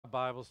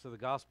Bibles to the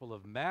Gospel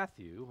of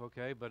Matthew,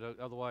 okay? But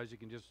otherwise you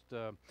can just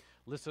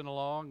listen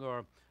along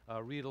or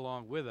read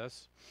along with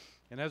us.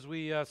 And as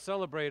we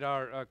celebrate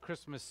our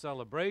Christmas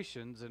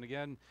celebrations, and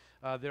again,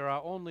 there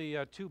are only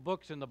two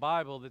books in the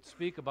Bible that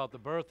speak about the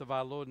birth of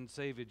our Lord and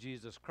Savior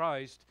Jesus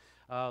Christ.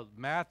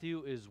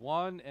 Matthew is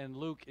one and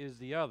Luke is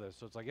the other.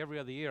 So it's like every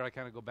other year I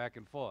kind of go back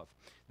and forth.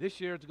 This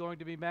year it's going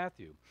to be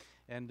Matthew.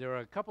 And there are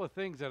a couple of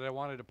things that I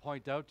wanted to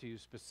point out to you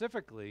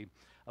specifically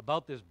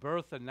about this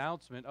birth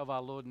announcement of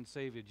our Lord and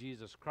Savior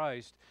Jesus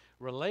Christ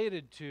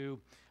related to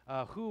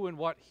who and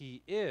what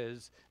he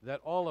is, that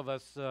all of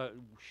us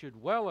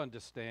should well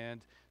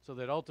understand, so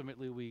that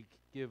ultimately we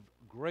give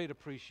great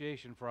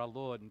appreciation for our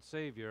Lord and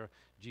Savior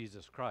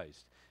Jesus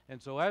Christ.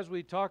 And so as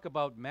we talk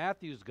about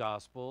Matthew's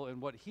gospel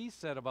and what he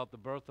said about the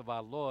birth of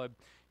our Lord,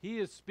 he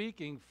is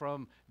speaking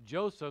from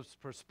Joseph's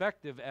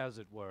perspective, as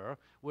it were,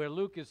 where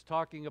Luke is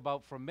talking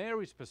about from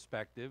Mary's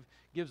perspective,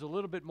 gives a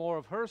little bit more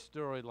of her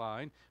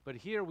storyline, but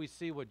here we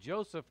see what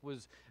Joseph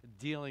was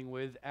dealing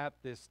with at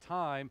this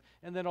time,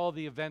 and then all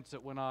the events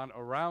that went on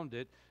around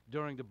it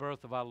during the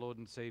birth of our Lord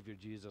and Savior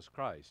Jesus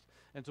Christ.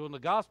 And so in the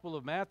Gospel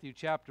of Matthew,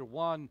 chapter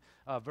 1,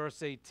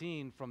 verse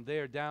 18, from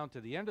there down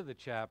to the end of the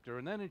chapter,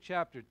 and then in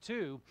chapter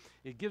 2,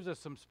 it gives us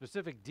some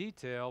specific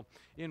detail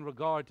in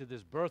regard to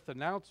this birth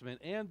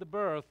announcement and the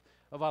birth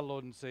of our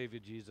Lord and Savior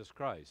Jesus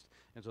Christ.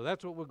 And so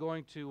that's what we're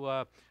going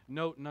to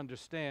note and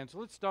understand. So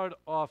let's start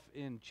off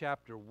in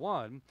chapter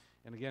 1,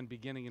 and again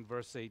beginning in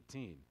verse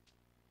 18.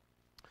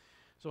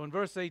 So in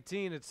verse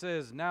 18 it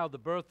says, "Now the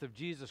birth of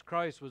Jesus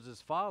Christ was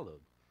as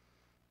followed.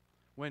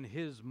 When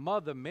his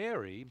mother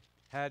Mary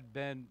had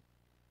been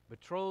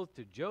betrothed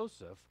to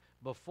Joseph,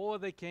 before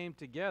they came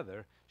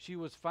together, she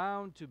was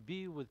found to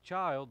be with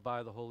child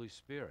by the Holy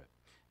Spirit.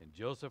 And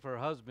Joseph, her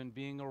husband,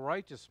 being a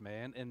righteous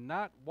man, and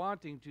not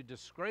wanting to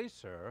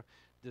disgrace her,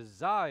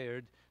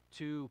 desired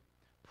to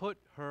put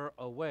her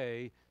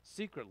away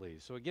secretly."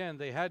 So again,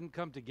 they hadn't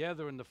come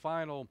together in the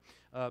final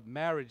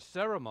marriage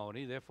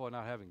ceremony, therefore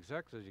not having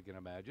sex, as you can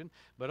imagine.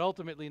 But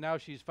ultimately now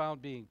she's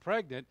found being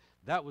pregnant.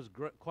 That was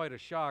quite a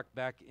shock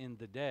back in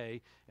the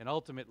day. And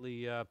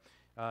ultimately,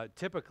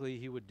 typically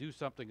he would do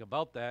something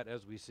about that,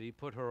 as we see,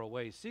 put her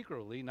away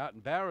secretly, not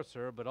embarrass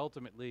her, but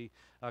ultimately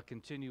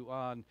continue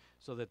on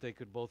so that they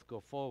could both go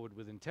forward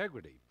with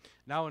integrity.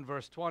 Now in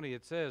verse 20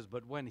 it says,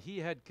 "But when he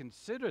had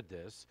considered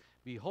this,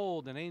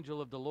 behold, an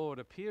angel of the Lord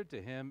appeared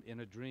to him in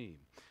a dream,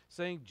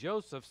 saying,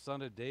 Joseph,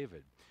 son of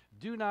David,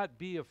 do not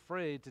be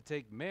afraid to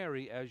take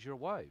Mary as your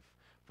wife,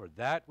 for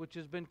that which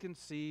has been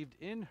conceived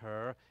in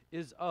her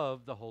is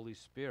of the Holy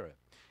Spirit.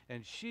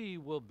 And she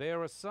will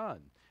bear a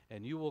son,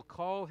 and you will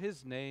call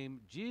his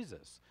name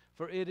Jesus,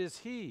 for it is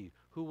he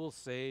who will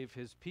save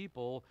his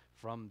people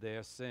from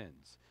their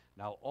sins."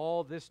 Now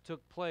all this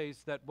took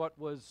place that what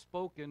was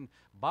spoken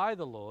by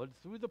the Lord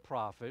through the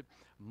prophet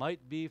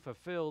might be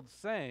fulfilled,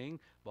 saying,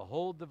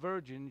 "Behold, the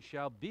virgin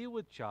shall be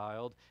with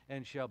child,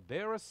 and shall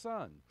bear a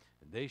son,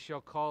 and they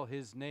shall call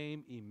his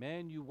name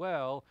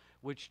Emmanuel,"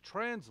 which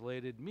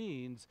translated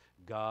means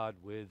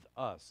God with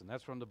us. And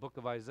that's from the book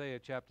of Isaiah,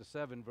 chapter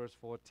 7, verse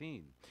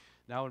 14.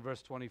 Now in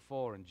verse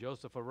 24, "And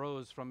Joseph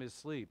arose from his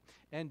sleep,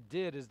 and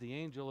did as the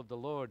angel of the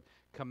Lord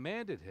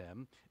commanded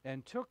him,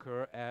 and took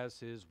her as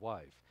his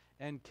wife,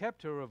 and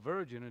kept her a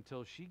virgin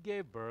until she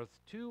gave birth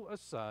to a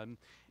son,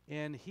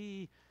 and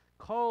he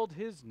called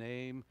his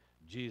name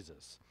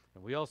Jesus."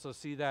 And we also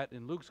see that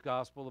in Luke's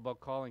gospel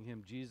about calling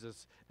him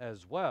Jesus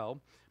as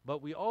well.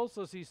 But we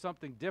also see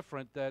something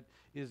different that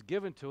is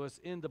given to us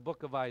in the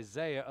book of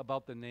Isaiah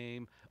about the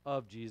name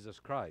of Jesus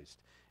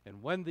Christ.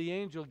 And when the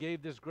angel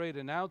gave this great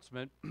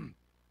announcement,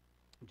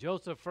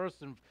 Joseph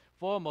first and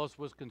foremost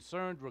was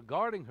concerned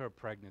regarding her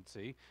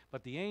pregnancy,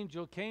 but the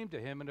angel came to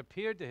him and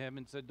appeared to him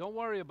and said, "Don't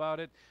worry about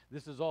it.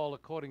 This is all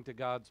according to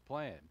God's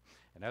plan."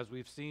 And as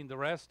we've seen the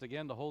rest,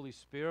 again, the Holy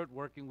Spirit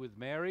working with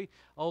Mary,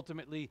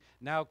 ultimately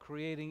now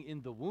creating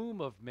in the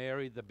womb of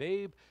Mary the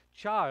babe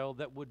child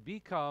that would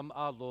become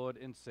our Lord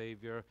and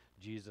Savior,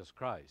 Jesus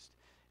Christ.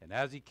 And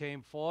as he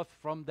came forth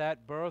from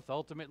that birth,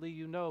 ultimately,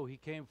 you know, he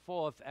came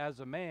forth as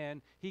a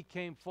man. He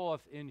came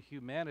forth in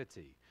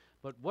humanity.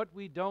 But what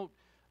we don't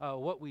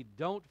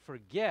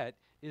forget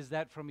is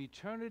that from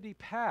eternity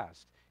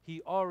past,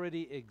 he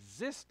already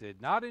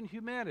existed, not in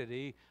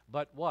humanity,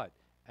 but what?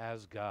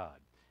 As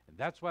God. And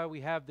that's why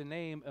we have the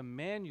name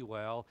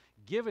Emmanuel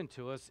given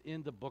to us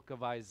in the book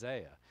of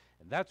Isaiah.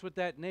 And that's what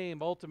that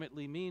name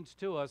ultimately means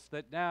to us,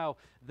 that now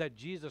that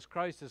Jesus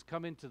Christ has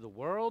come into the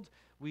world,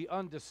 we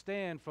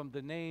understand from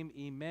the name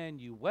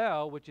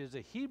Emmanuel, which is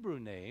a Hebrew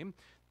name,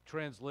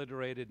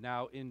 transliterated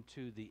now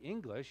into the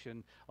English,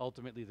 and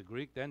ultimately the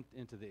Greek, then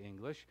into the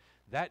English,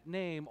 that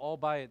name all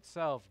by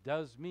itself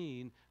does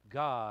mean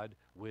God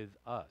with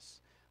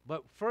us.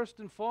 But first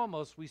and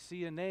foremost, we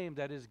see a name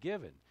that is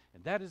given,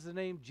 and that is the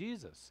name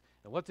Jesus.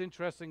 And what's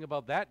interesting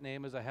about that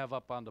name, as I have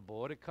up on the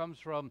board, it comes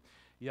from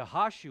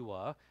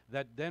Yahashua,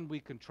 that then we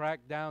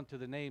contract down to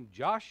the name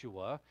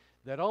Joshua,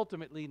 that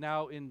ultimately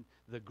now in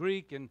the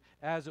Greek, and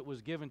as it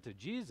was given to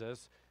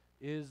Jesus,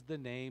 is the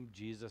name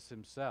Jesus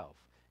himself.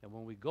 And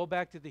when we go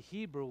back to the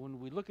Hebrew, when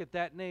we look at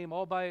that name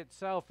all by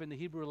itself in the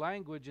Hebrew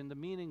language and the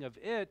meaning of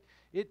it,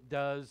 it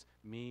does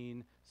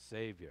mean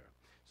Savior.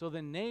 So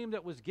the name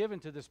that was given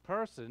to this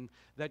person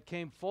that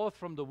came forth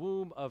from the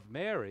womb of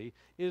Mary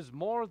is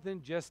more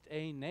than just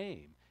a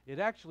name. It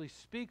actually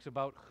speaks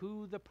about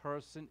who the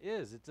person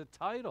is. It's a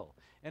title,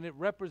 and it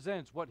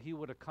represents what he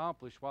would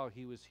accomplish while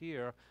he was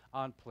here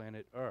on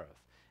planet Earth.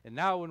 And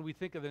now when we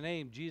think of the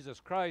name Jesus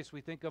Christ,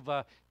 we think of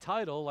a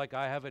title like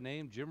I have a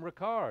name, Jim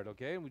Ricard,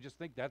 okay? And we just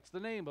think that's the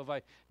name of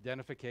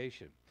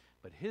identification.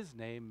 But his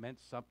name meant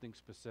something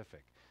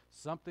specific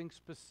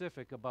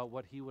about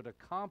what he would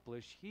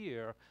accomplish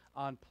here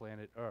on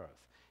planet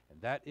Earth.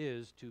 And that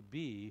is to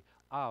be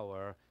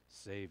our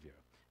Savior.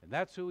 And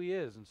that's who he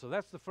is. And so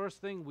that's the first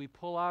thing we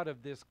pull out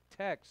of this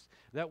text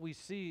that we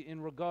see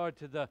in regard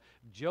to the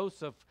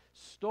Joseph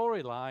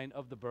storyline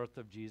of the birth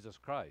of Jesus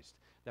Christ.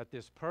 That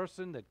this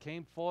person that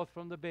came forth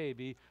from the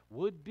baby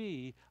would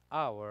be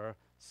our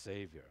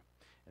Savior.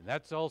 And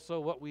that's also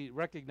what we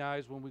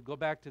recognize when we go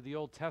back to the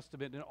Old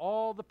Testament and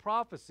all the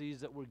prophecies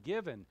that were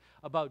given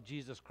about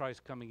Jesus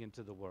Christ coming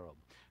into the world.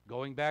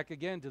 Going back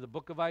again to the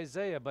book of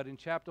Isaiah, but in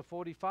chapter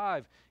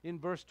 45, in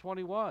verse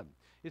 21,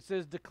 it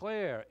says,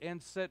 "Declare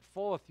and set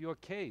forth your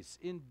case.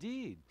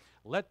 Indeed,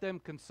 let them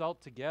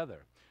consult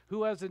together.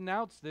 Who has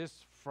announced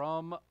this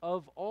from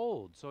of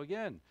old?" So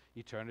again,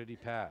 eternity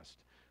past.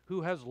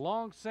 "Who has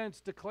long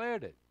since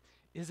declared it?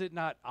 Is it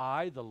not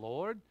I, the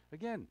Lord?"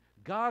 Again,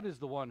 God is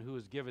the one who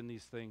has given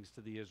these things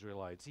to the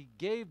Israelites. He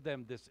gave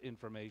them this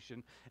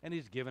information, and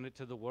he's given it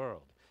to the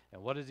world.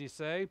 And what does he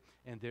say?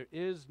 "And there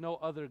is no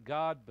other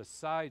God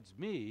besides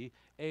me,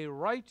 a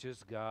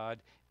righteous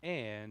God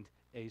and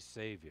a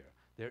Savior.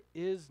 There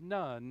is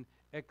none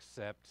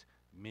except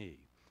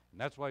me." And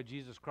that's why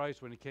Jesus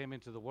Christ, when he came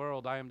into the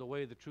world, "I am the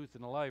way, the truth,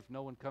 and the life.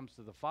 No one comes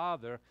to the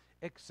Father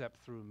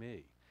except through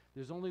me."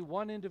 There's only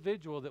one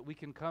individual that we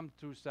can come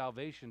through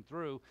salvation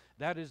through.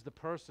 That is the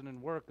person and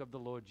work of the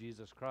Lord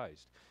Jesus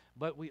Christ.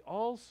 But we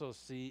also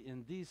see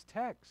in these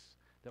texts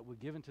that were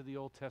given to the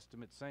Old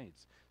Testament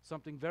saints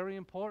something very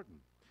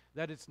important.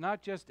 That it's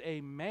not just a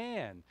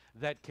man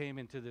that came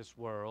into this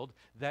world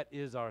that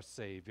is our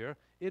Savior.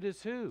 It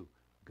is who?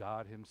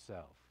 God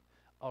himself.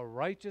 A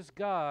righteous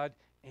God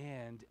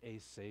and a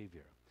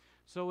Savior.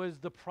 So as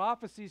the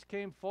prophecies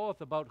came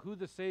forth about who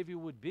the Savior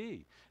would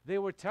be, they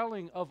were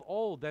telling of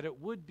old that it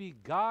would be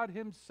God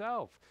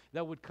himself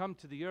that would come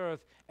to the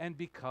earth and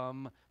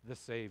become the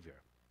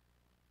Savior.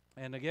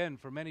 And again,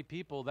 for many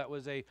people, that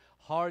was a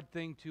hard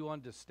thing to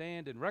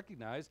understand and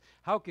recognize.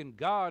 How can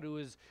God, who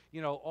is,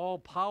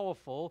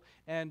 all-powerful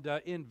and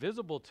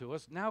invisible to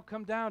us, now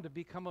come down to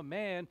become a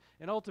man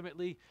and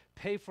ultimately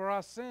pay for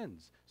our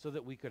sins so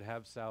that we could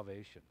have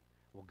salvation?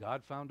 Well,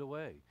 God found a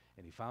way.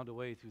 And he found a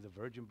way through the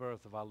virgin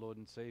birth of our Lord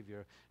and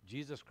Savior,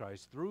 Jesus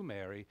Christ, through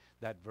Mary,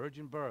 that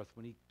virgin birth,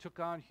 when he took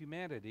on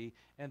humanity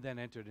and then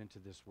entered into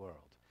this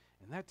world.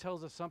 And that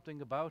tells us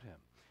something about him.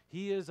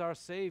 He is our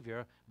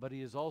Savior, but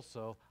he is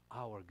also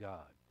our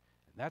God.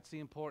 And that's the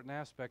important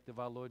aspect of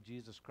our Lord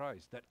Jesus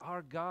Christ, that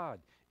our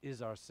God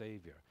is our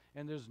Savior.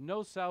 And there's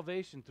no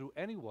salvation through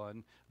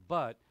anyone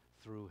but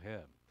through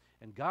him.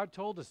 And God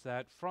told us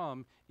that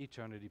from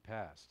eternity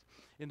past.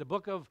 In the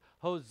book of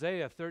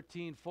Hosea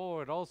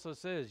 13:4, it also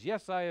says,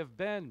 "Yes, I have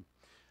been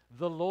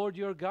the Lord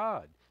your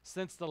God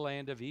since the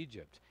land of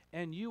Egypt,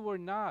 and you were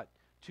not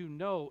to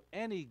know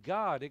any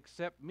God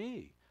except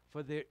me,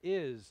 for there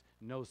is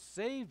no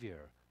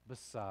Savior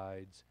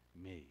besides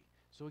me."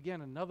 So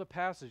again, another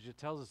passage that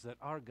tells us that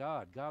our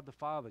God, God the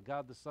Father,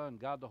 God the Son,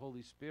 God the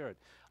Holy Spirit,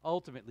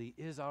 ultimately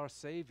is our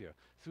Savior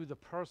through the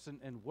person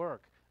and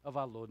work of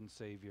our Lord and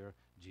Savior,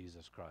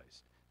 Jesus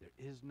Christ. There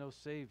is no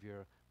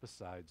Savior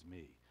besides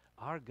me.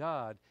 Our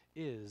God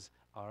is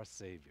our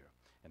Savior.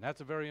 And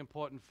that's a very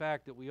important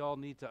fact that we all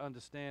need to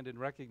understand and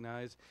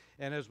recognize.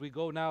 And as we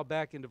go now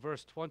back into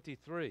verse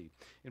 23,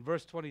 in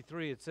verse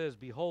 23 it says,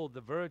 "Behold,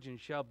 the virgin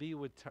shall be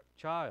with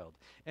child,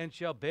 and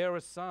shall bear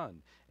a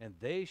son, and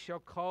they shall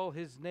call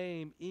his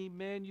name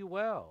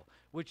Emmanuel,"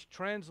 which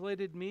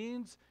translated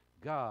means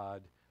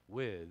God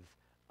with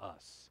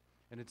us.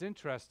 And it's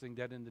interesting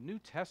that in the New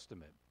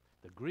Testament,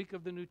 the Greek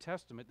of the New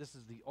Testament, this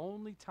is the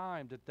only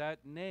time that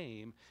that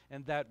name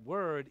and that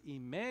word,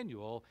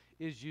 Emmanuel,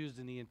 is used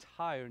in the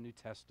entire New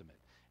Testament.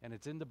 And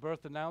it's in the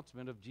birth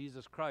announcement of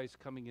Jesus Christ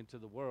coming into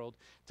the world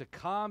to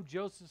calm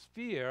Joseph's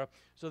fear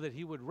so that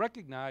he would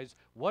recognize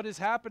what is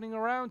happening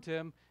around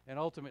him and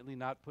ultimately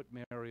not put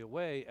Mary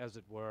away, as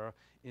it were,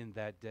 in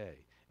that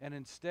day. And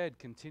instead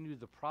continue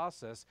the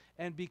process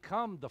and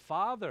become the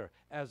father,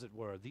 as it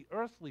were, the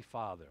earthly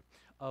father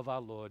of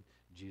our Lord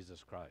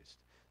Jesus Christ.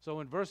 So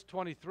in verse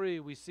 23,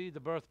 we see the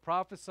birth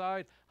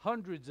prophesied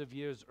hundreds of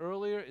years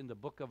earlier in the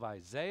book of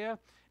Isaiah,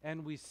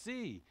 and we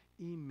see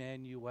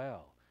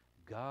Emmanuel,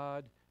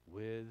 God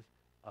with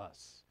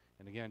us.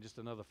 And again, just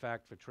another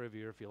fact for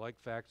trivia, if you like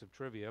facts of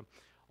trivia,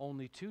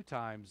 only 2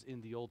 times in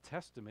the Old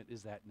Testament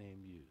is that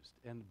name used,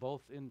 and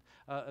both in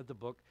the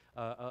book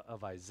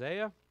of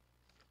Isaiah,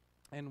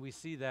 and we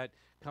see that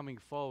coming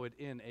forward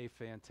in a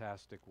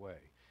fantastic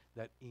way.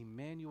 that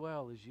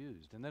Emmanuel is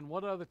used. And then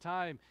one other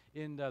time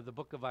in the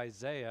book of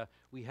Isaiah,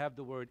 we have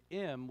the word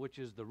Im, which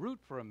is the root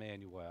for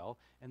Emmanuel,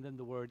 and then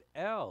the word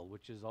El,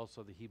 which is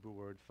also the Hebrew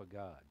word for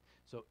God.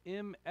 So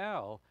Im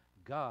El,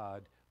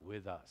 God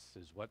with us,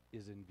 is what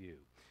is in view.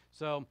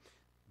 So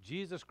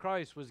Jesus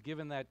Christ was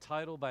given that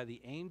title by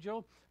the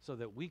angel so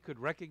that we could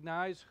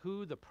recognize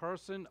who the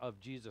person of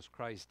Jesus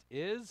Christ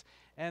is.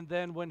 And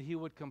then when he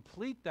would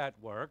complete that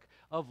work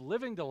of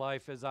living the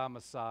life as our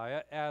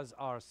Messiah, as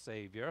our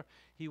Savior,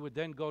 he would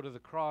then go to the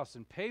cross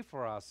and pay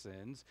for our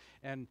sins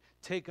and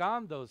take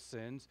on those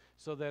sins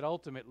so that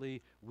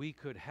ultimately we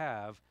could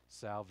have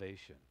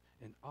salvation.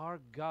 And our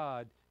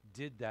God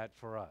did that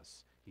for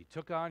us. He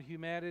took on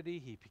humanity,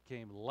 he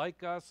became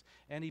like us,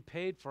 and he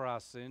paid for our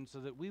sins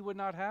so that we would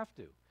not have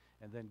to,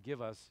 and then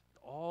give us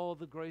all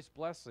the grace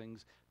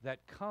blessings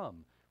that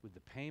come with the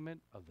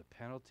payment of the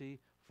penalty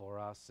for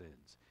our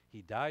sins.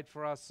 He died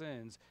for our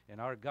sins,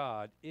 and our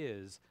God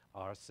is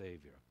our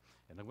Savior.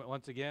 And then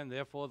once again,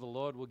 therefore the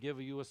Lord will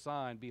give you a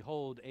sign.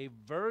 Behold, a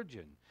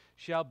virgin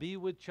shall be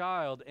with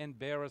child and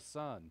bear a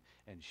son,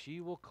 and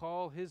she will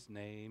call his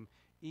name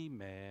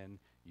Emmanuel.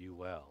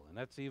 And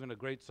that's even a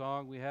great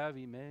song we have,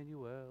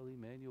 Emmanuel,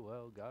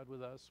 Emmanuel, God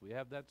with us. We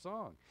have that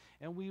song.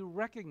 And we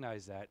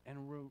recognize that,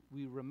 and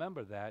we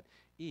remember that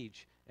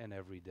each and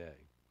every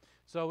day.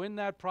 So in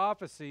that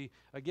prophecy,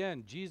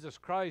 again, Jesus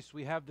Christ,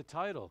 we have the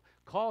title.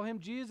 Call him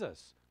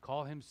Jesus.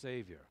 Call him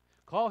Savior.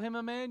 Call him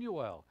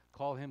Emmanuel.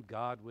 Call him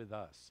God with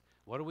us.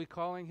 What are we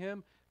calling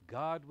him?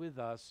 God with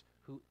us,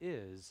 who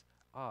is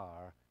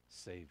our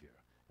Savior.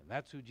 And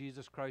that's who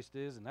Jesus Christ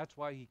is, and that's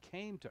why he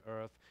came to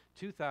earth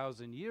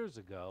 2,000 years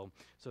ago,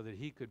 so that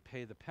he could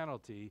pay the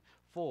penalty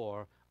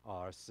for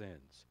our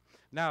sins.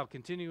 Now,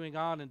 continuing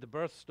on in the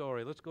birth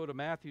story, let's go to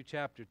Matthew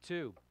chapter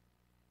 2.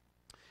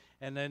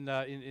 And then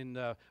in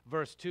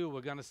verse 2,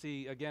 we're going to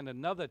see, again,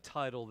 another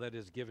title that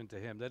is given to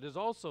him that is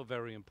also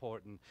very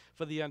important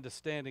for the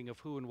understanding of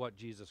who and what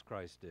Jesus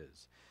Christ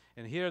is.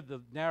 And here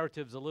the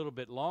narrative's a little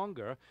bit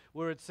longer,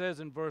 where it says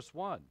in verse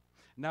 1,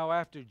 Now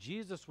after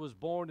Jesus was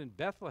born in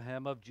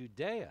Bethlehem of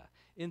Judea,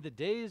 in the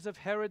days of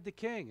Herod the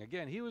king.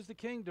 Again, he was the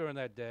king during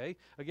that day.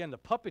 Again, the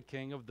puppet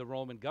king of the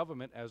Roman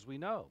government, as we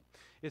know.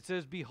 It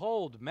says,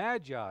 Behold,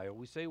 Magi, or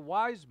we say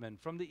wise men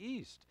from the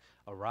east,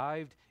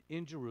 arrived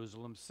in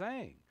Jerusalem,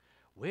 saying,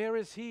 Where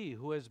is he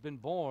who has been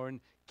born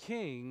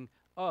King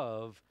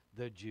of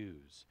the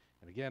Jews?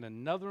 And again,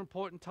 another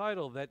important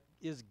title that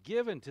is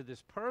given to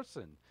this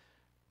person,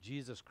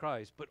 Jesus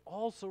Christ, but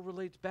also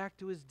relates back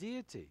to his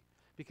deity.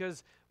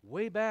 Because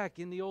way back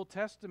in the Old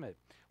Testament,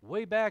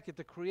 way back at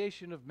the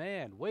creation of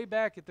man, way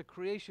back at the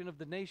creation of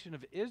the nation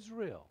of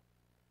Israel,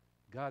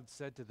 God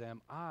said to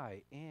them,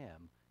 I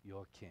am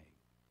your king.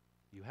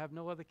 You have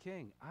no other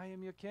king. I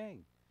am your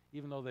king.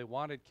 Even though they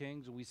wanted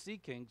kings, and we see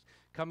kings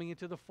coming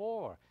into the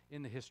fore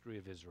in the history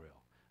of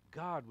Israel,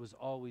 God was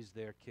always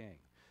their king.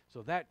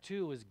 So that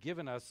too has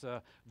given us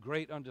a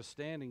great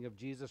understanding of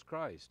Jesus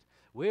Christ.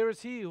 Where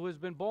is he who has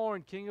been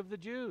born King of the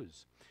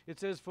Jews? It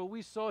says, For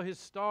we saw his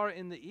star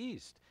in the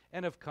east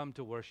and have come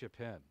to worship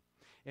him.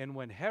 And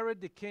when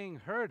Herod the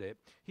king heard it,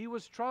 he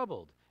was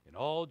troubled, and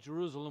all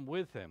Jerusalem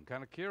with him.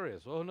 Kind of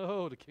curious. Oh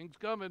no, the king's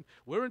coming.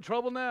 We're in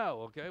trouble now.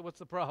 Okay, what's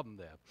the problem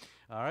there?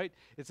 All right.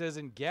 It says,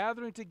 In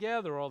gathering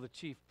together all the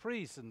chief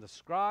priests and the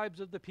scribes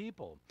of the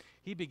people,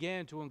 he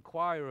began to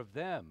inquire of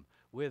them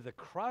where the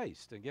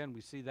Christ, again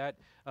we see that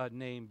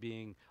name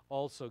being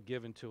also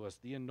given to us,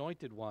 the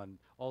anointed one,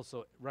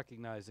 also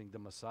recognizing the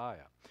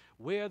Messiah,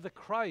 where the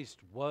Christ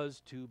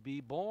was to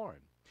be born.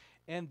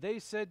 And they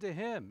said to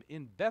him,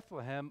 In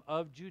Bethlehem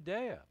of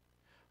Judea.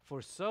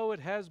 For so it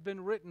has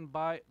been written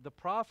by the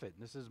prophet,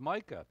 and this is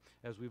Micah,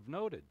 as we've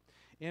noted,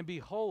 And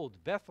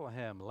behold,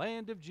 Bethlehem,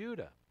 land of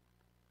Judah,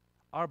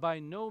 are by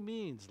no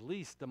means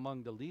least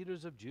among the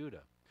leaders of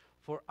Judah.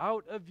 For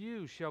out of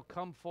you shall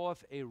come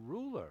forth a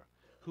ruler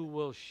who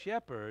will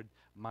shepherd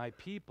my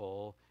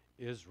people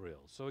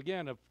Israel. So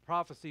again, a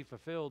prophecy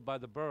fulfilled by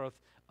the birth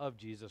of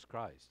Jesus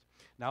Christ.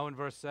 Now in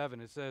verse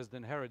 7 it says,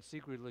 Then Herod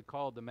secretly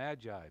called the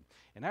Magi,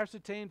 and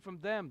ascertained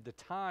from them the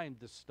time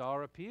the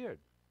star appeared.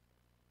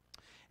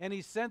 And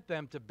he sent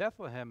them to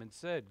Bethlehem and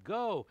said,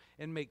 Go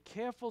and make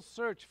careful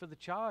search for the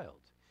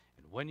child.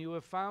 And when you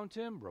have found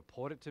him,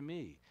 report it to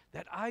me,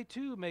 that I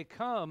too may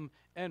come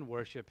and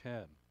worship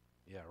him.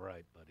 Yeah,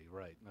 right, buddy,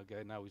 right.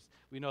 Okay, now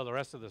we know the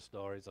rest of the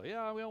story. So,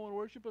 yeah, we all want to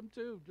worship him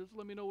too. Just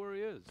let me know where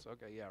he is.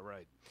 Okay, yeah,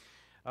 right.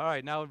 All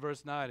right, now in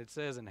verse 9 it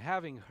says, And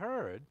having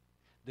heard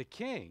the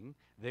king,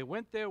 they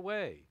went their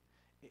way.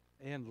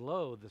 And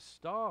lo, the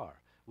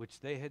star, which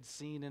they had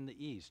seen in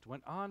the east,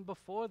 went on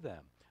before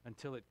them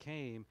until it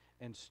came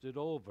and stood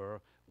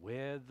over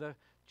where the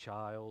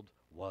child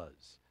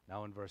was.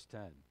 Now in verse 10,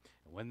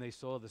 And when they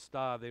saw the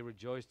star, they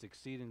rejoiced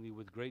exceedingly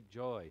with great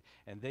joy.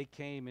 And they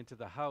came into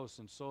the house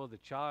and saw the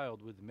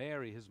child with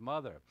Mary, his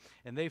mother.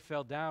 And they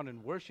fell down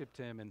and worshipped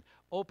him, and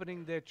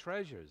opening their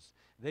treasures,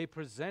 they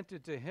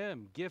presented to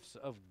him gifts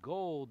of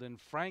gold and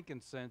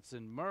frankincense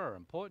and myrrh.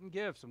 Important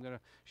gifts. I'm going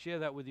to share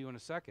that with you in a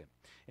second.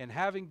 And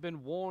having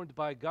been warned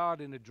by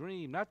God in a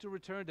dream not to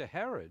return to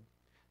Herod,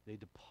 they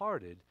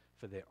departed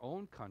for their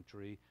own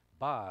country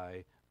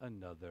by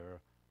another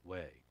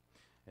way.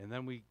 And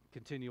then we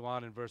continue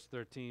on in verse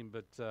 13,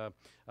 but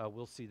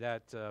we'll see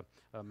that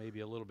maybe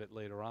a little bit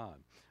later on.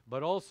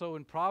 But also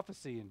in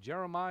prophecy, in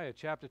Jeremiah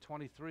chapter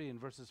 23, in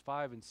verses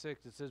 5 and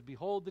 6, it says,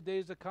 "Behold, the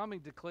days are coming,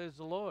 declares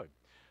the Lord,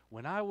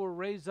 when I will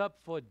raise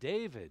up for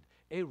David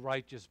a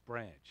righteous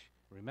branch."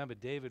 Remember,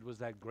 David was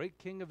that great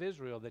king of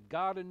Israel that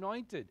God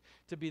anointed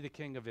to be the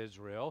king of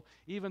Israel.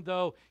 Even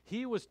though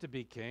he was to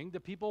be king, the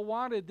people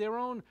wanted their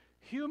own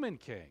human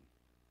king.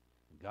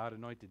 God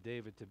anointed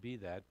David to be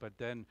that, but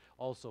then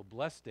also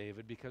blessed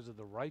David because of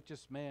the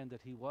righteous man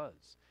that he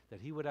was,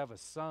 that he would have a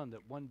son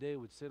that one day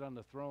would sit on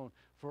the throne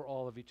for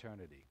all of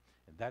eternity.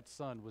 And that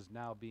son was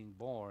now being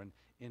born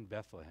in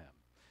Bethlehem.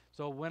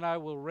 So when I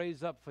will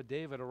raise up for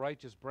David a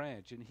righteous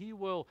branch, and he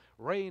will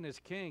reign as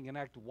king and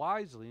act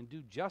wisely and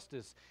do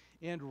justice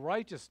and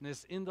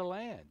righteousness in the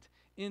land.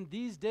 In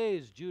these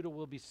days Judah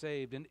will be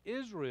saved, and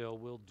Israel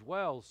will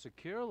dwell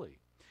securely.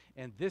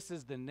 And this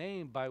is the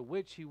name by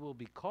which he will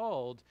be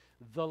called,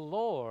 the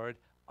Lord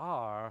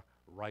our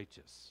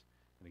righteous.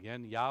 And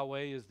again,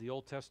 Yahweh is the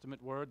Old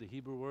Testament word, the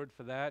Hebrew word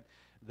for that.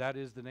 That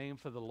is the name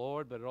for the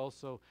Lord, but it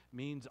also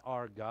means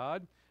our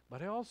God.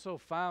 But I also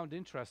found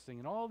interesting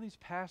in all these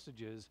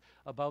passages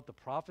about the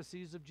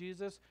prophecies of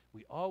Jesus,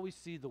 we always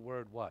see the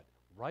word what?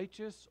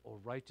 Righteous or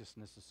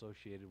righteousness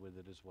associated with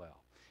it as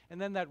well. And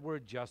then that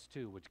word just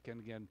too, which can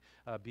again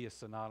be a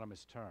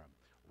synonymous term.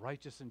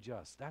 Righteous and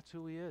just, that's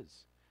who he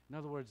is. In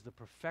other words, the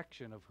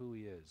perfection of who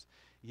he is.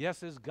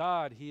 Yes, as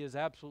God, he is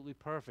absolutely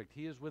perfect.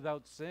 He is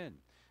without sin.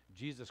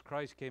 Jesus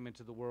Christ came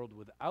into the world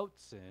without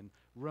sin,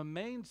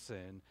 remained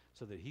sin,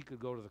 so that he could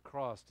go to the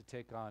cross to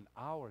take on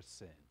our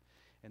sin.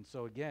 And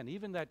so again,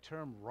 even that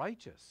term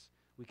righteous,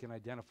 we can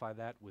identify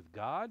that with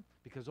God,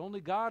 because only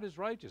God is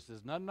righteous.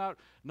 There's none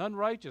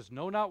righteous,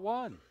 no, not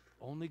one,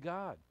 only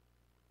God.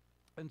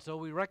 And so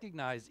we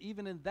recognize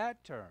even in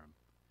that term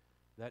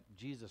that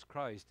Jesus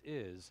Christ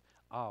is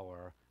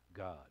our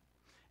God.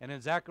 And in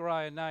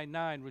Zechariah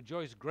 9:9,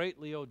 "Rejoice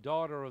greatly, O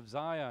daughter of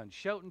Zion.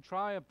 Shout in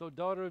triumph, O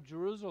daughter of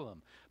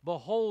Jerusalem.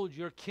 Behold,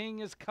 your king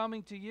is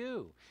coming to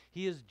you.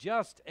 He is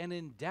just and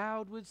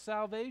endowed with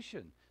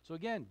salvation." So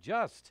again,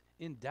 just,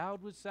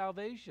 endowed with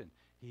salvation.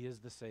 He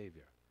is the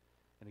Savior.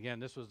 And again,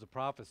 this was the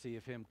prophecy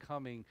of him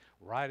coming,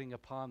 riding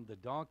upon the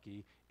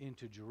donkey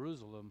into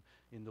Jerusalem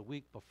in the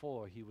week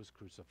before he was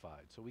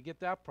crucified. So we get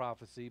that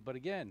prophecy, but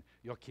again,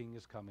 your king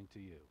is coming to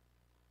you.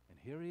 And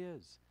here he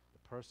is, the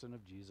person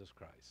of Jesus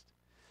Christ.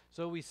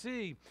 So we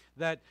see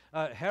that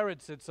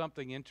Herod said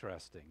something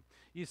interesting.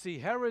 You see,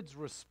 Herod's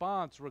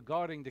response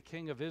regarding the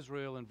king of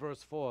Israel in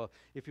verse 4,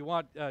 if you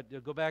want,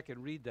 go back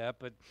and read that,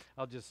 but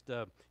I'll just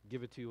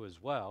give it to you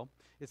as well.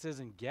 It says,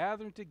 "In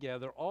gathering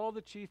together all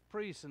the chief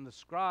priests and the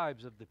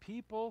scribes of the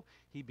people,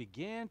 he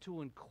began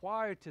to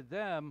inquire to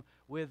them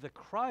where the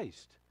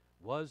Christ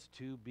was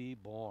to be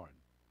born."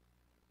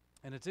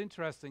 And it's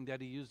interesting that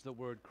he used the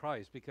word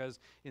Christ, because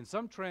in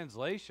some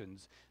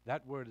translations,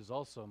 that word is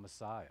also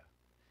Messiah.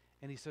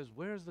 And he says,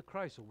 where is the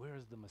Christ, or where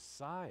is the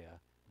Messiah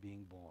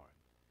being born?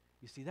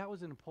 You see, that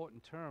was an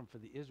important term for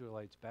the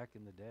Israelites back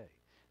in the day.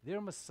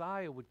 Their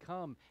Messiah would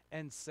come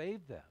and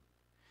save them.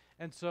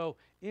 And so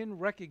in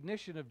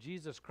recognition of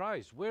Jesus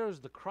Christ, where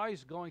is the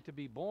Christ going to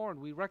be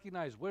born? We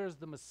recognize, where is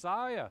the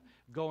Messiah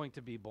going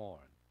to be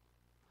born?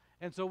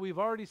 And so we've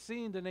already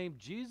seen the name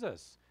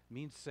Jesus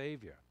means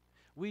Savior.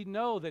 We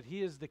know that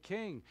he is the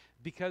King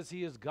because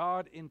he is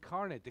God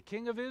incarnate, the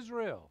King of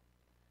Israel.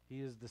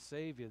 He is the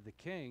Savior, the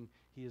King.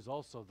 He is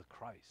also the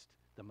Christ,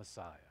 the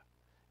Messiah.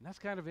 And that's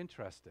kind of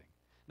interesting.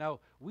 Now,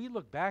 we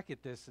look back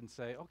at this and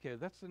say, okay,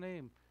 that's the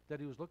name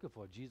that he was looking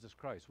for, Jesus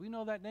Christ. We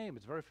know that name.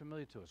 It's very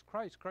familiar to us.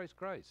 Christ, Christ,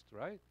 Christ,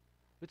 right?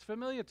 It's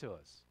familiar to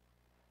us.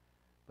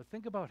 But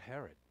think about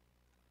Herod,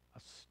 a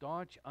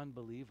staunch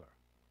unbeliever,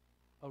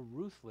 a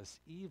ruthless,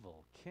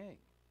 evil king.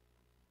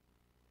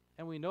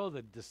 And we know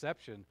the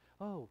deception.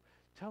 Oh,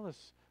 tell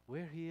us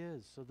where he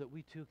is so that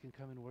we too can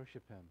come and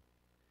worship him.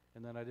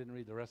 And then I didn't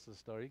read the rest of the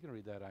story. You can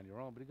read that on your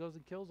own. But he goes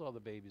and kills all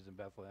the babies in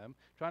Bethlehem,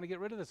 trying to get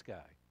rid of this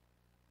guy.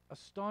 A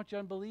staunch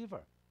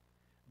unbeliever.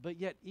 But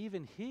yet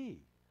even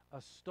he,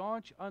 a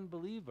staunch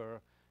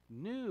unbeliever,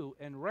 knew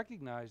and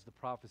recognized the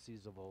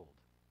prophecies of old.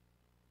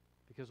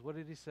 Because what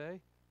did he say?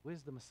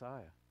 Where's the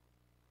Messiah?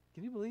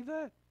 Can you believe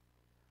that?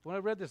 When I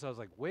read this, I was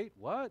like, wait,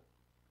 what?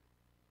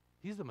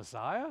 He's the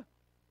Messiah?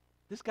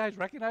 This guy's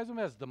recognizing him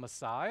as the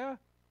Messiah?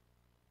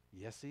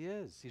 Yes, he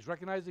is. He's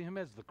recognizing him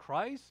as the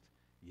Christ?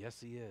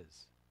 Yes, he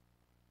is.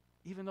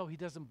 Even though he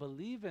doesn't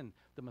believe in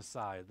the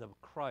Messiah, the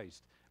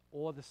Christ,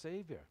 or the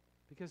Savior,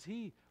 because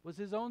he was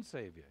his own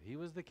Savior. He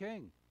was the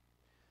King.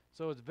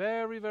 So it's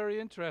very, very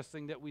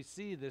interesting that we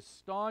see this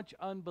staunch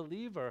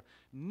unbeliever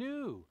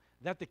knew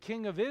that the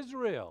King of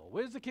Israel,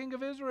 where's the King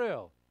of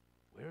Israel?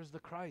 Where's the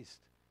Christ?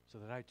 So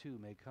that I too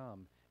may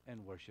come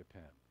and worship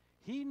him.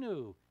 He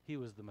knew he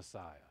was the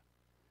Messiah.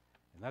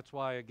 And that's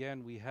why,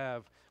 again, we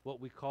have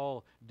what we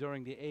call,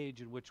 during the age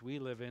in which we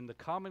live in, the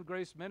common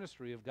grace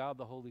ministry of God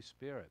the Holy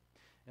Spirit.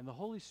 And the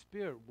Holy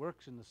Spirit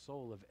works in the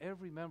soul of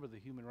every member of the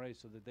human race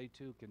so that they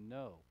too can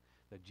know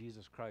that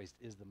Jesus Christ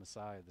is the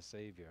Messiah, the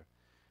Savior.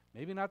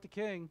 Maybe not the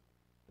King,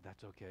 but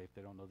that's okay if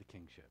they don't know the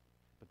kingship.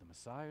 But the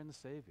Messiah and the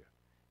Savior.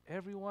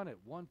 Everyone at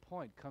one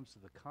point comes to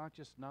the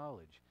conscious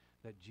knowledge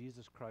that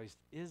Jesus Christ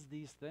is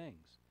these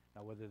things.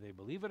 Now, whether they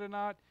believe it or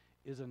not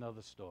is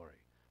another story.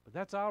 But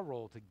that's our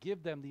role, to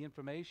give them the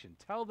information,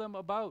 tell them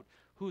about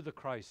who the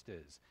Christ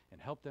is,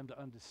 and help them to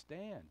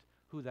understand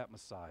who that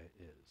Messiah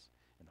is.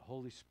 And the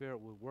Holy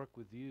Spirit will work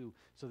with you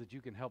so that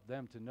you can help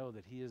them to know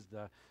that he is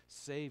the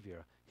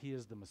Savior, he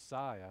is the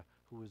Messiah,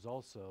 who is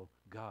also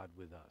God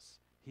with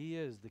us. He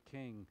is the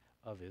King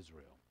of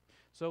Israel.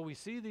 So we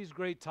see these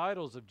great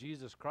titles of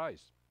Jesus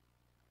Christ.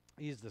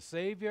 He's the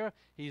Savior,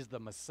 he's the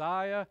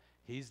Messiah,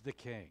 he's the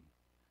King.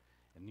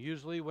 And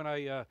usually when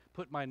I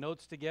put my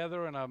notes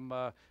together and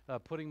I'm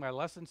putting my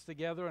lessons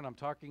together and I'm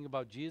talking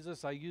about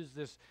Jesus, I use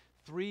this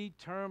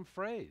three-term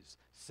phrase,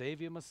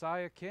 Savior,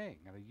 Messiah, King.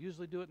 And I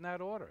usually do it in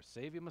that order,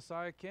 Savior,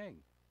 Messiah, King.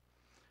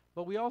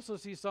 But we also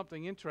see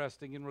something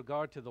interesting in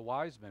regard to the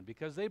wise men,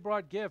 because they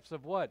brought gifts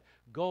of what?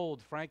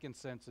 Gold,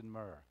 frankincense, and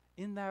myrrh.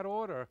 In that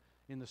order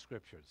in the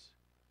Scriptures.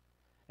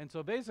 And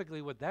so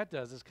basically what that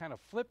does is kind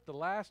of flip the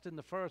last and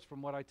the first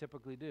from what I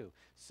typically do.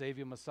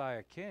 Savior,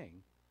 Messiah,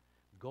 King,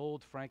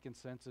 gold,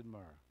 frankincense, and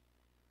myrrh.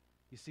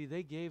 You see,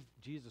 they gave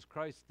Jesus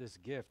Christ this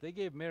gift. They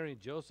gave Mary and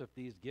Joseph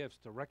these gifts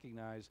to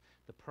recognize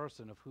the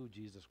person of who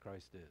Jesus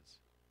Christ is.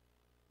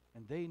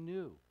 And they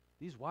knew,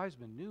 these wise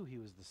men knew he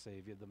was the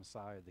Savior, the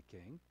Messiah, the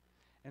King.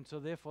 And so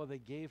therefore they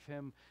gave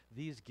him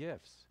these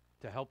gifts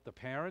to help the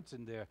parents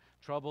in their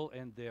trouble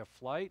and their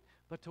flight,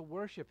 but to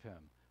worship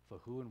him for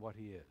who and what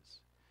he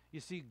is. You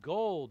see,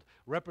 gold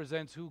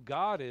represents who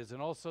God is and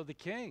also the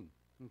King.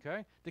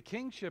 Okay? The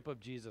kingship of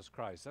Jesus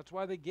Christ. That's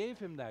why they gave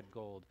him that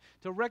gold,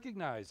 to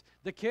recognize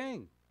the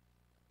King.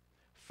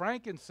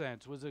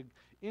 Frankincense was an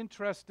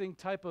interesting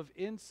type of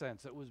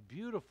incense. It was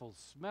beautiful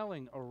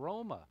smelling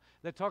aroma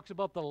that talks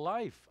about the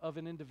life of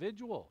an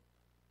individual.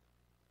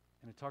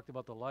 And it talked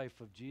about the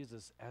life of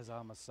Jesus as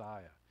our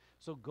Messiah.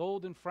 So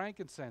gold and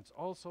frankincense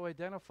also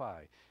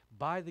identify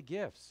by the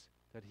gifts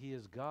that he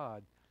is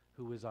God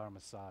who is our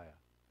Messiah.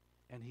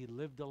 And he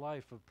lived a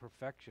life of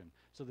perfection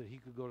so that he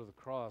could go to the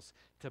cross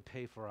to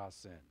pay for our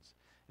sins.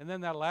 And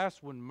then that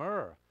last one,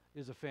 myrrh,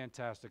 is a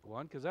fantastic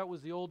one, because that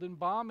was the old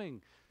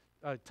embalming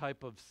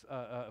type of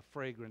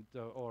fragrant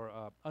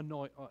or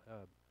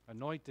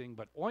anointing,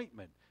 but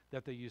ointment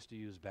that they used to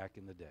use back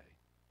in the day.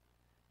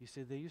 You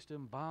see, they used to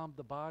embalm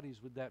the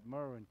bodies with that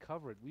myrrh and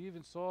cover it. We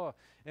even saw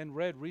and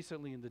read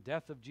recently in the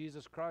death of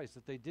Jesus Christ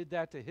that they did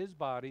that to his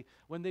body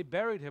when they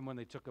buried him, when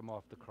they took him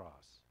off the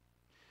cross.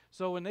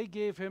 So when they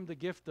gave him the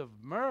gift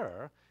of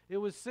myrrh, it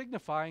was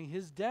signifying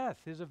his death,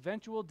 his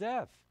eventual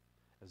death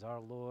as our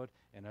Lord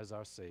and as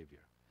our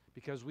Savior.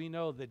 Because we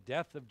know the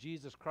death of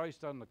Jesus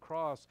Christ on the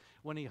cross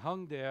when he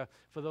hung there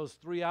for those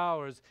 3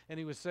 hours and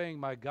he was saying,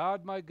 my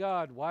God,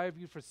 why have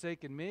you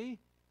forsaken me?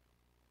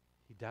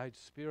 He died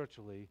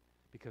spiritually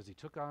because he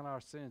took on our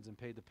sins and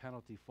paid the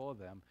penalty for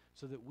them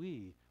so that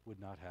we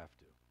would not have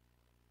to.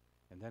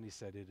 And then he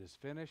said, it is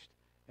finished,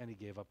 and he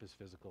gave up his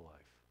physical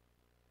life.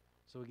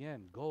 So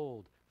again,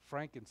 gold,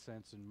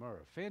 frankincense, and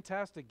myrrh.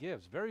 Fantastic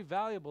gifts, very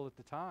valuable at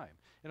the time.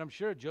 And I'm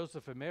sure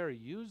Joseph and Mary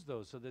used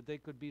those so that they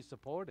could be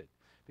supported.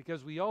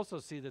 Because we also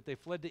see that they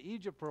fled to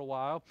Egypt for a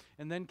while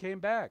and then came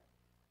back.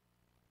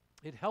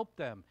 It helped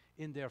them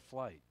in their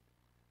flight.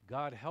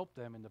 God helped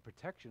them in the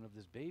protection of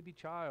this baby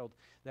child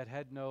that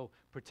had no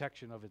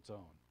protection of its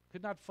own.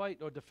 Could not fight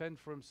or defend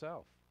for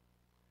himself.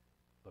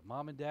 But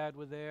mom and dad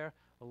were there,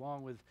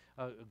 along with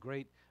a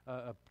great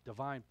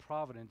divine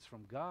providence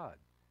from God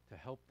to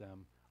help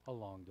them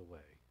along the way.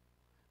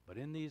 But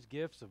in these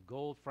gifts of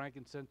gold,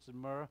 frankincense, and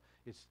myrrh,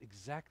 it's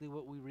exactly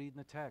what we read in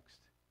the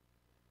text.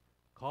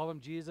 Call him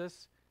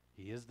Jesus,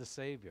 he is the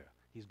Savior.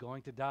 He's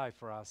going to die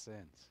for our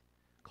sins.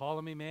 Call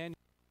him Emmanuel,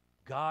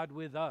 God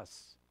with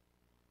us.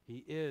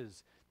 He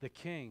is the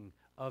King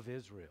of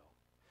Israel.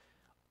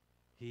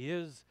 He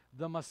is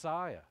the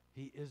Messiah.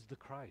 He is the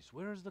Christ.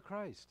 Where is the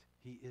Christ?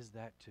 He is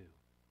that too.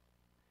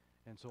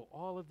 And so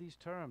all of these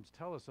terms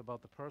tell us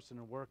about the person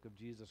and work of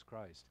Jesus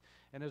Christ.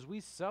 And as we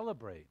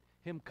celebrate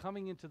him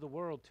coming into the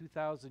world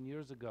 2,000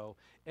 years ago,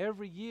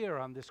 every year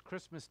on this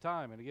Christmas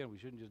time, and again, we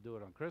shouldn't just do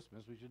it on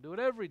Christmas, we should do it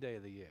every day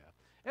of the year.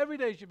 Every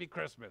day should be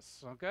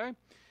Christmas, okay?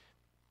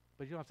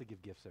 But you don't have to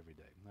give gifts every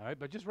day, all right?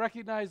 But just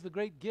recognize the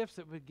great gifts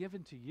that were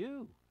given to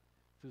you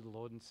through the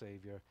Lord and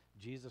Savior,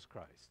 Jesus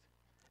Christ,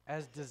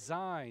 as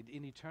designed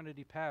in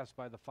eternity past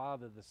by the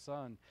Father, the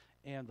Son,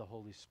 and the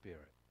Holy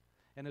Spirit.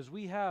 And as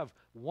we have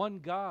one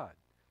God,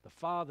 the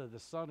Father, the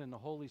Son, and the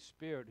Holy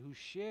Spirit, who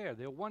share,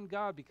 they're one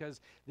God because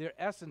their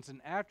essence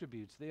and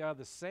attributes, they are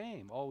the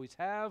same, always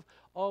have,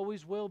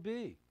 always will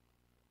be.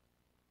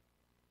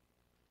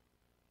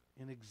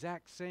 An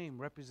exact same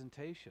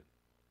representation.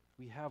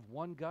 We have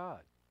one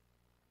God,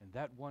 and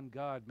that one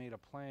God made a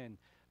plan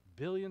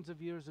billions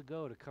of years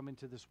ago to come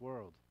into this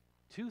world,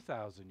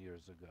 2,000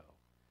 years ago,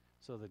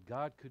 so that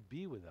God could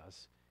be with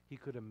us. He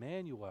could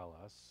Emmanuel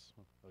us,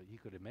 he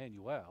could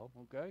Emmanuel,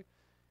 okay?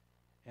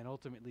 and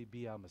ultimately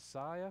be our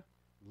Messiah,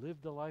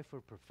 lived the life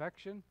of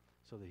perfection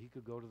so that he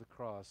could go to the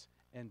cross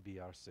and be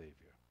our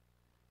Savior.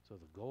 So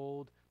the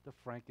gold, the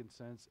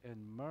frankincense,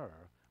 and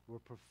myrrh were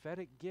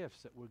prophetic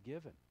gifts that were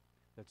given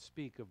that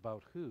speak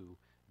about who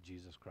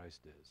Jesus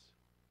Christ is.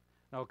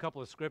 Now, a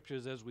couple of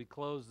scriptures as we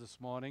close this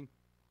morning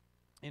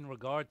in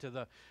regard to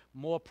the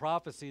more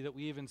prophecy that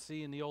we even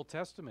see in the Old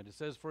Testament. It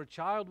says, "For a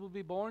child will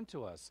be born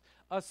to us,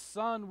 a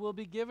son will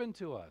be given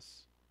to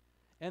us,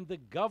 and the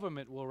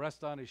government will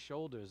rest on his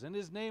shoulders, and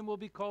his name will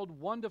be called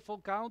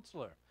Wonderful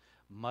Counselor,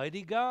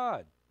 Mighty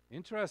God."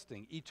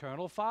 Interesting.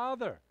 Eternal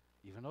Father,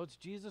 even though it's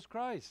Jesus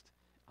Christ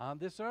on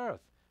this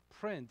earth,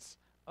 Prince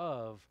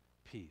of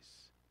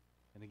Peace.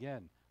 And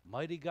again,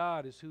 Mighty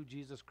God is who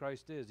Jesus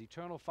Christ is.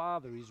 Eternal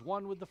Father, he's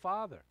one with the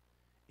Father,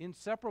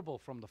 inseparable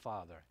from the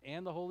Father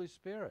and the Holy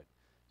Spirit.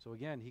 So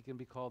again, he can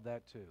be called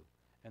that too.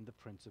 And the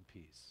Prince of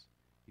Peace.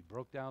 He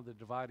broke down the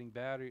dividing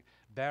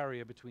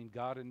barrier between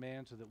God and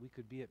man so that we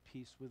could be at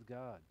peace with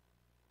God.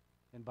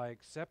 And by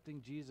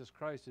accepting Jesus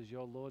Christ as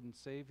your Lord and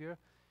Savior,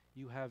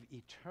 you have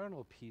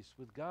eternal peace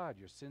with God.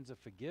 Your sins are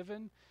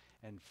forgiven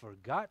and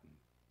forgotten.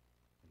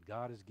 And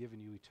God has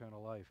given you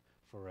eternal life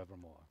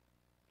forevermore.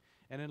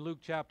 And in Luke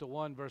chapter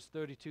 1, verse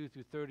 32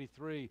 through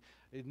 33,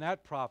 in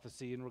that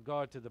prophecy in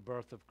regard to the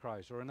birth of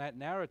Christ, or in that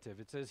narrative,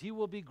 it says, "He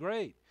will be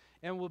great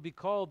and will be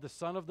called the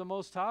Son of the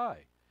Most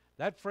High."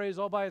 That phrase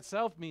all by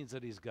itself means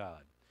that he's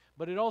God.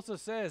 But it also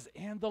says,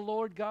 "And the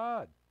Lord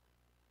God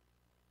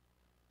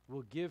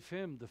will give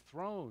him the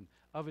throne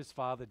of his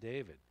father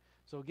David."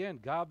 So again,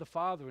 God the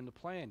Father in the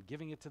plan,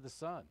 giving it to the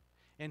Son.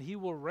 "And he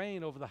will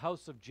reign over the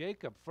house of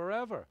Jacob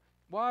forever."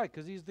 Why?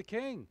 Because he's the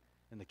king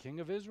and the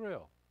king of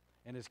Israel.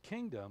 And his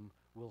kingdom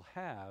will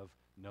have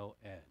no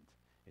end.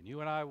 And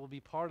you and I will be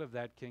part of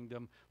that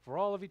kingdom for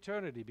all of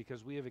eternity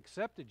because we have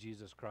accepted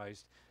Jesus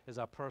Christ as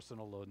our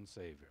personal Lord and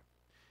Savior.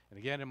 And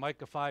again in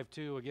Micah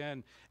 5:2,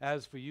 again,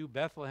 "As for you,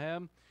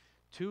 Bethlehem,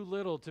 too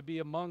little to be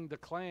among the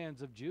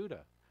clans of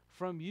Judah.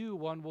 From you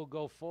one will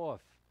go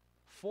forth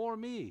for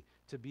me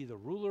to be the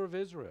ruler of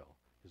Israel.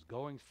 His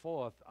goings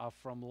forth are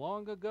from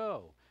long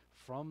ago,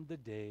 from the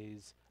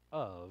days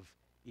of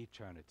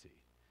eternity."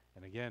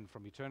 And again,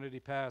 from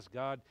eternity past,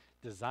 God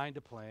designed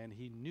a plan.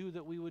 He knew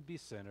that we would be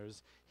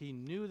sinners. He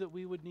knew that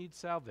we would need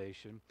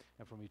salvation.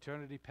 And from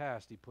eternity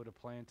past, he put a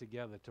plan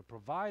together to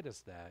provide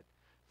us that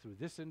through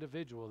this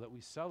individual that we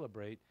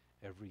celebrate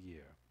every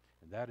year.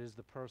 And that is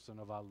the person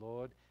of our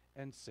Lord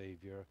and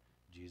Savior,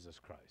 Jesus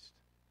Christ.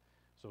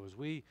 So as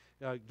we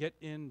get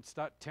in,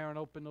 start tearing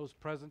open those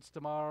presents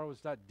tomorrow, and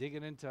start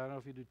digging into, I don't know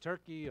if you do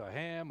turkey or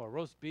ham or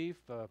roast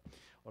beef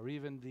or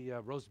even the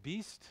roast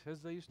beast,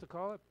 as they used to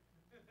call it.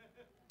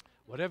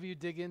 Whatever you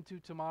dig into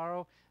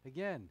tomorrow,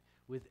 again,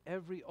 with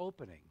every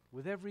opening,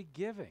 with every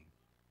giving,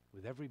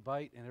 with every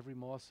bite and every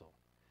morsel,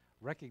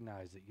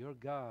 recognize that your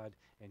God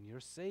and your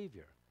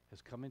Savior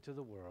has come into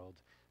the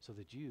world so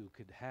that you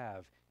could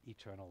have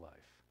eternal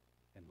life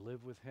and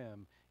live with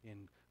him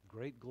in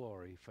great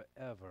glory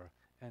forever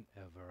and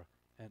ever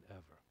and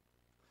ever.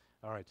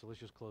 All right, so let's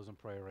just close in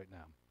prayer right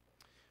now.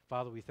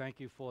 Father, we thank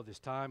you for this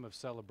time of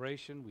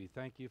celebration. We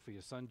thank you for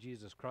your Son,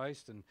 Jesus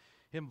Christ, and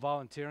him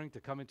volunteering to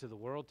come into the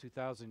world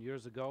 2,000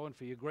 years ago, and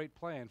for your great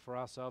plan for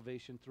our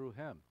salvation through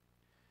him.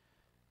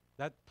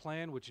 That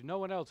plan which no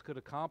one else could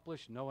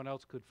accomplish, no one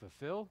else could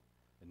fulfill,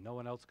 and no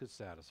one else could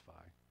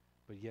satisfy.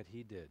 But yet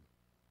he did,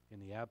 in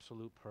the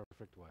absolute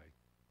perfect way.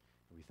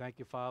 And we thank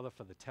you, Father,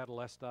 for the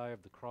tetelestai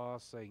of the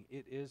cross, saying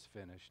it is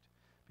finished,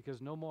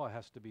 because no more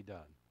has to be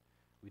done.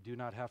 We do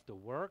not have to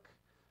work.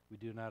 We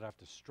do not have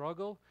to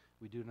struggle.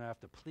 We do not have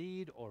to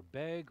plead or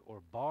beg or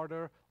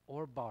barter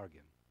or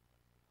bargain.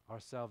 Our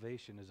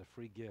salvation is a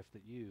free gift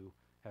that you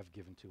have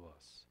given to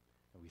us.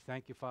 And we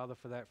thank you, Father,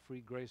 for that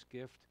free grace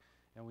gift,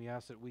 and we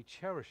ask that we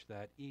cherish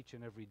that each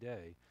and every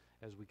day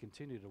as we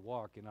continue to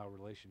walk in our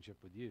relationship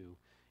with you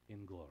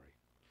in glory.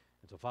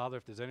 And so, Father,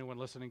 if there's anyone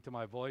listening to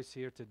my voice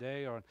here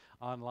today or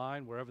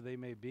online, wherever they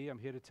may be, I'm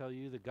here to tell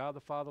you that God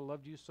the Father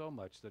loved you so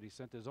much that he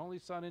sent his only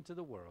Son into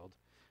the world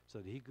so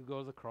that he could go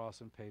to the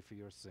cross and pay for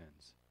your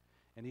sins.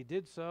 And he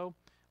did so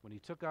when he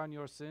took on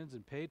your sins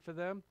and paid for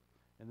them,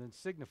 and then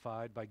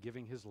signified by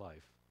giving his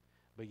life.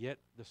 But yet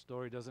the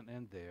story doesn't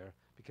end there,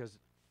 because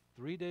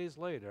 3 days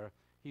later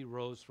he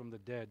rose from the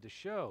dead to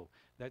show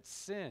that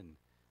sin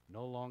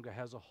no longer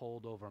has a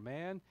hold over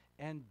man,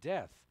 and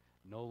death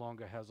no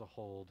longer has a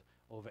hold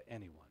over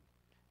anyone.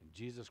 And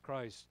Jesus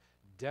Christ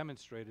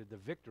demonstrated the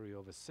victory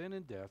over sin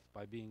and death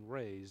by being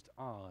raised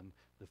on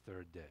the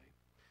third day.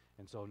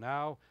 And so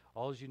now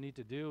all you need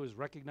to do is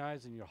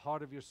recognize in your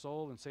heart of your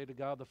soul and say to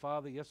God the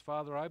Father, "Yes,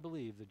 Father, I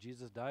believe that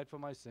Jesus died for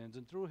my sins,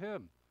 and through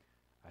him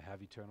I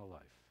have eternal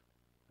life."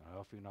 And I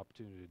offer you an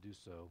opportunity to do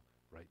so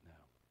right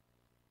now.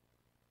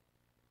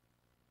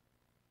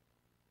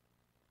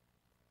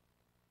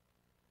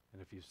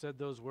 And if you've said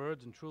those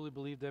words and truly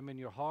believe them in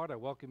your heart, I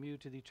welcome you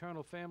to the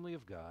eternal family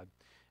of God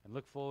and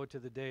look forward to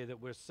the day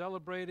that we're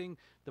celebrating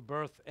the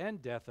birth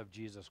and death of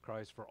Jesus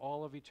Christ for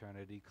all of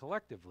eternity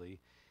collectively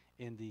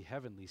in the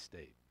heavenly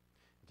state.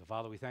 So,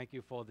 Father, we thank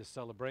you for this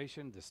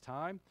celebration, this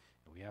time,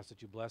 and we ask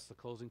that you bless the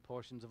closing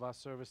portions of our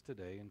service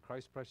today. In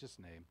Christ's precious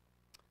name,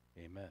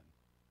 amen.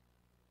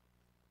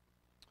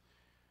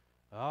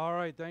 All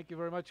right, thank you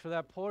very much for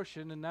that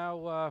portion. And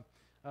now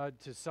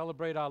to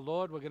celebrate our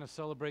Lord, we're going to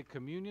celebrate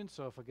communion.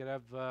 So if I could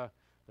have the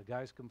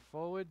guys come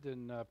forward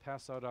and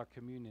pass out our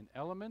communion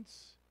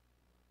elements.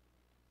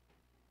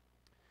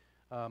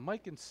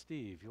 Mike and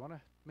Steve, you want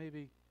to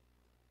maybe,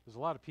 there's a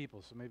lot of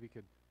people, so maybe you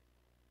could,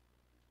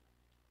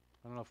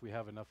 I don't know if we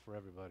have enough for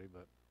everybody,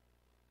 but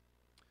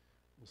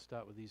we'll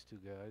start with these two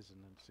guys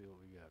and then see what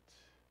we got.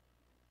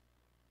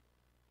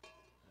 All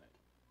right,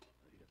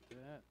 you got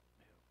that.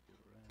 Go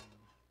around.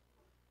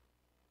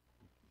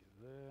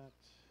 Give that.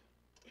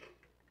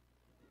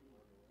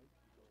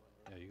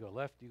 Yeah, you go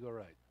left, you go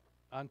right.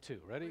 On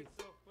two, ready? Wait,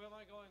 so where am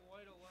I going,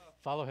 right or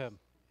left? Follow him.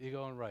 You're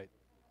going right.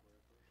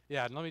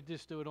 Yeah, and let me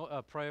just do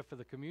a prayer for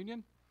the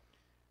communion,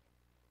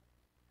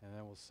 and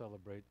then we'll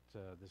celebrate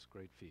this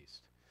great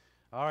feast.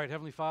 All right,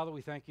 Heavenly Father,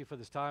 we thank you for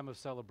this time of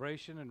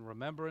celebration and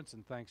remembrance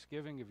and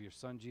thanksgiving of your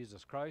Son,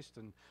 Jesus Christ,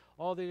 and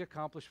all that he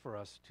accomplished for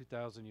us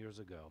 2,000 years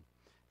ago.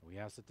 And we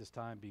ask that this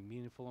time be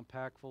meaningful,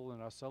 impactful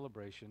in our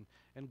celebration,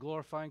 and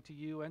glorifying to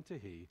you and to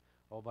he,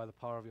 all by the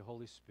power of your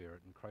Holy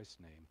Spirit. In Christ's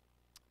name,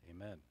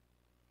 amen.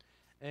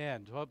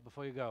 And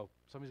before you go,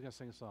 somebody's going to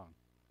sing a song.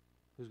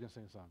 Who's going to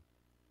sing a song?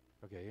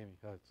 Okay, Amy,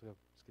 let's go.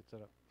 Let's get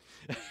set up.